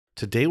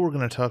Today we're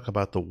going to talk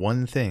about the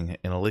one thing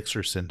in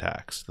Elixir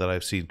syntax that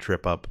I've seen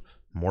trip up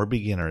more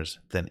beginners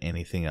than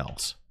anything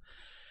else.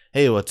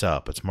 Hey, what's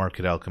up? It's Mark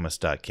at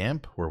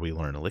alchemist.camp, where we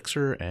learn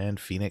Elixir and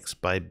Phoenix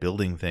by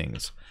building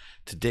things.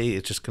 Today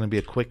it's just going to be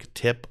a quick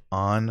tip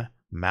on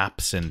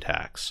map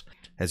syntax.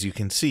 As you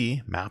can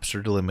see, maps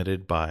are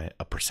delimited by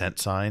a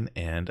 %sign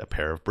and a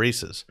pair of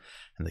braces.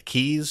 And the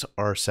keys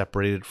are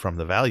separated from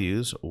the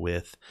values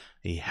with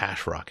a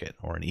hash rocket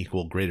or an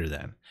equal greater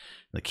than.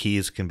 The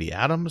keys can be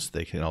atoms,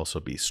 they can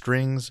also be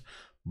strings,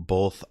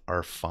 both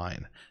are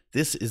fine.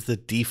 This is the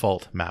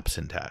default map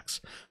syntax.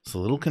 It's a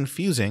little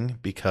confusing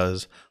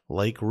because,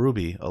 like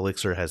Ruby,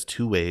 Elixir has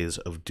two ways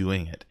of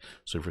doing it.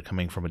 So if you're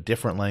coming from a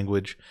different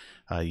language,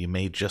 you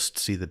may just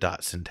see the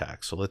dot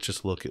syntax. So let's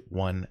just look at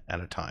one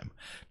at a time.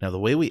 Now the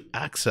way we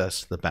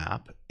access the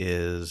map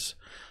is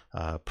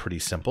pretty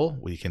simple.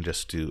 We can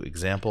just do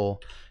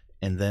example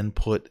and then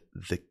put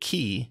the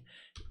key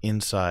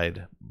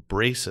inside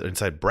brackets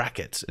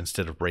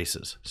instead of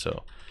braces.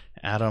 So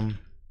atom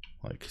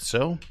like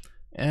so,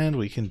 and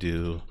we can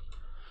do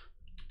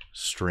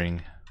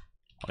string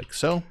like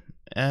so,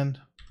 and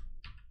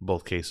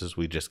both cases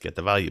we just get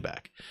the value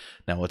back.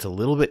 Now what's a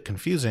little bit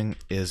confusing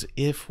is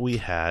if we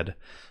had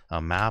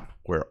a map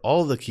where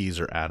all the keys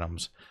are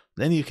atoms,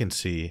 then you can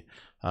see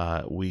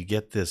we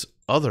get this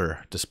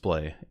other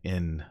display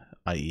in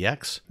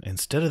IEX.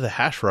 Instead of the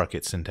hash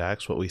rocket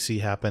syntax, what we see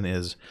happen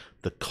is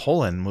the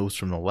colon moves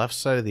from the left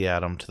side of the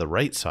atom to the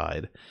right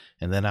side,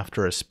 and then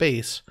after a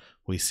space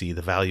we see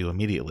the value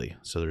immediately.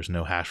 So there's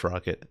no hash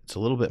rocket. It's a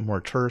little bit more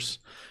terse.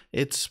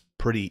 It's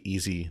pretty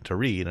easy to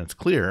read and it's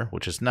clear,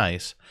 which is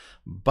nice,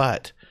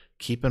 but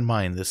keep in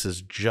mind this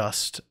is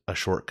just a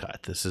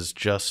shortcut. This is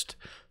just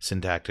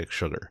syntactic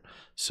sugar.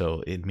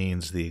 So it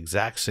means the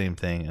exact same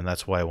thing, and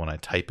that's why when I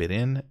type it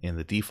in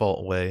the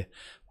default way,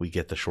 we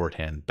get the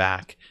shorthand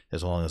back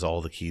as long as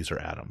all the keys are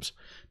atoms.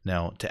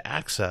 Now to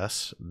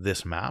access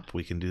this map,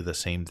 we can do the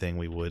same thing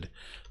we would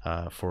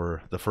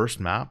for the first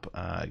map.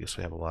 I guess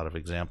we have a lot of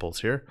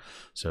examples here.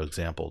 So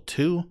example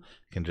 2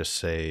 can just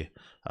say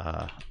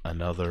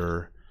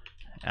another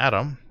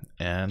atom,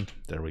 and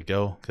there we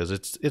go, because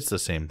it's the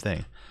same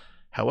thing.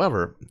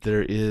 However,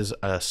 there is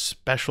a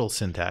special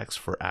syntax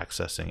for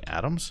accessing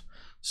atoms.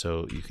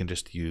 So you can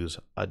just use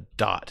a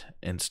dot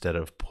instead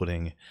of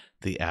putting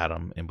the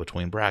atom in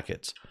between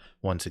brackets.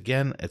 Once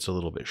again, it's a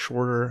little bit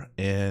shorter,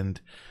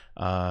 and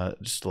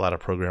just a lot of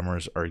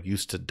programmers are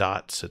used to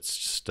dots. It's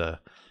just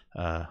a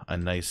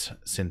nice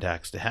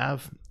syntax to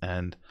have,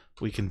 and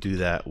we can do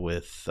that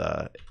with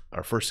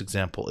our first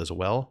example as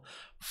well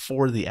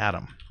for the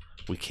atom.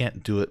 We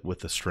can't do it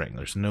with the string.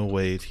 There's no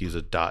way to use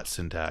a dot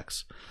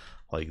syntax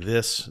like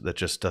this. That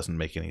just doesn't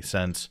make any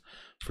sense.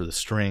 For the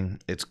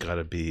string, it's got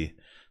to be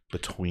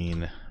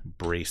between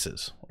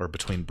braces, or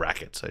between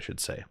brackets, I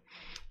should say.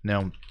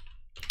 Now,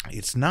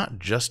 it's not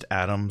just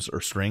atoms or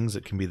strings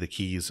that can be the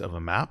keys of a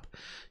map.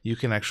 You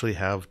can actually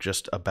have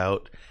just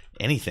about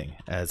anything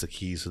as the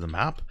keys of the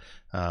map.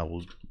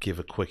 We'll give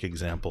a quick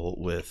example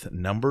with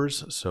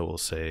numbers. So we'll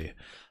say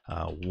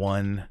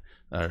 1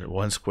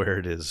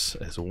 squared is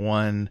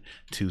 1,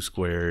 2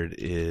 squared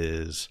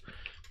is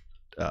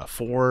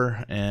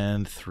 4,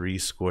 and 3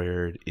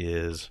 squared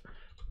is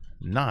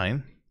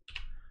 9.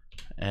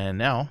 And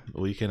now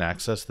we can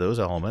access those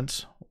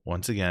elements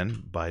once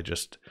again by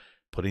just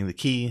putting the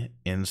key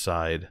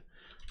inside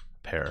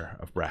a pair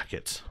of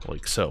brackets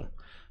like so.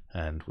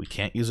 And we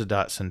can't use a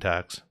dot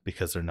syntax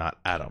because they're not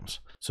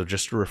atoms. So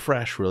just to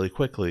refresh really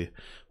quickly,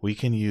 we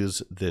can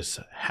use this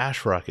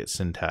hash rocket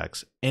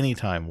syntax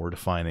anytime we're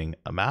defining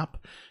a map,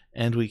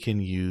 and we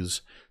can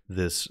use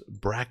this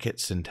bracket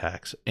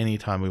syntax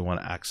anytime we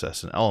want to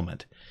access an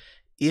element.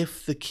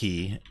 If the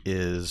key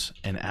is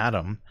an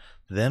atom,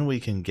 then we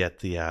can get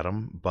the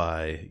atom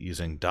by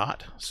using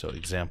dot. So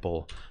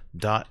example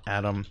dot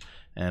atom,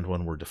 and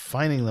when we're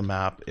defining the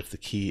map, if the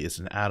key is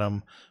an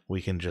atom,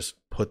 we can just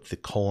put the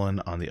colon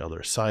on the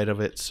other side of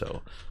it.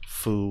 So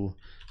foo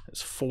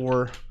is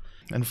 4.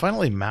 And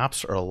finally,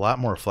 maps are a lot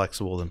more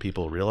flexible than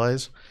people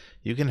realize.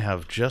 You can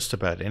have just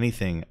about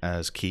anything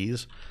as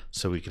keys.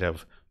 So we could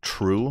have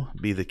true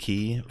be the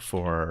key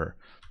for,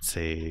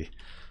 say,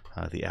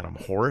 the atom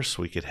horse.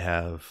 We could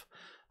have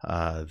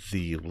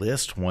the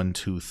list 1,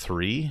 2,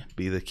 3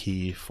 be the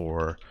key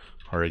for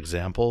our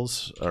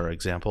examples, our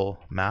example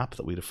map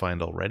that we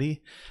defined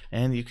already.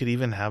 And you could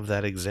even have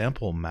that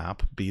example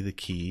map be the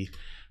key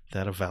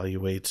that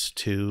evaluates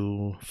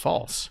to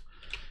false.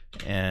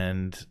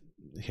 And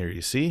here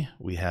you see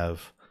we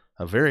have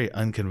a very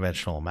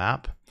unconventional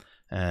map,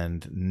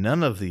 and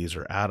none of these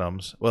are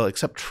atoms. Well,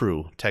 except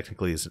true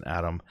technically is an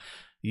atom.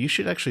 You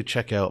should actually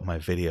check out my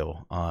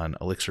video on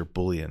Elixir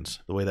booleans.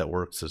 The way that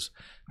works is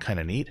kind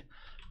of neat.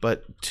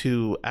 But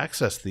to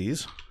access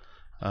these,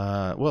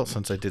 well,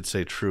 since I did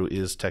say true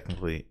is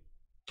technically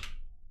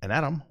an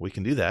atom, we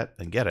can do that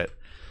and get it.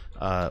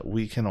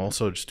 We can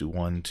also just do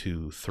 1,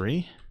 2,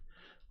 3,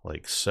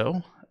 like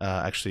so.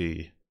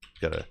 Actually,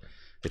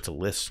 it's a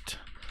list.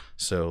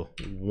 So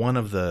one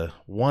of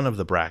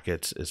the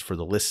brackets is for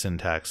the list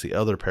syntax. The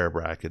other pair of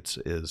brackets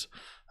is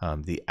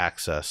the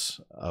access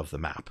of the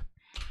map.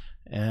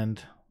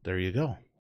 And there you go.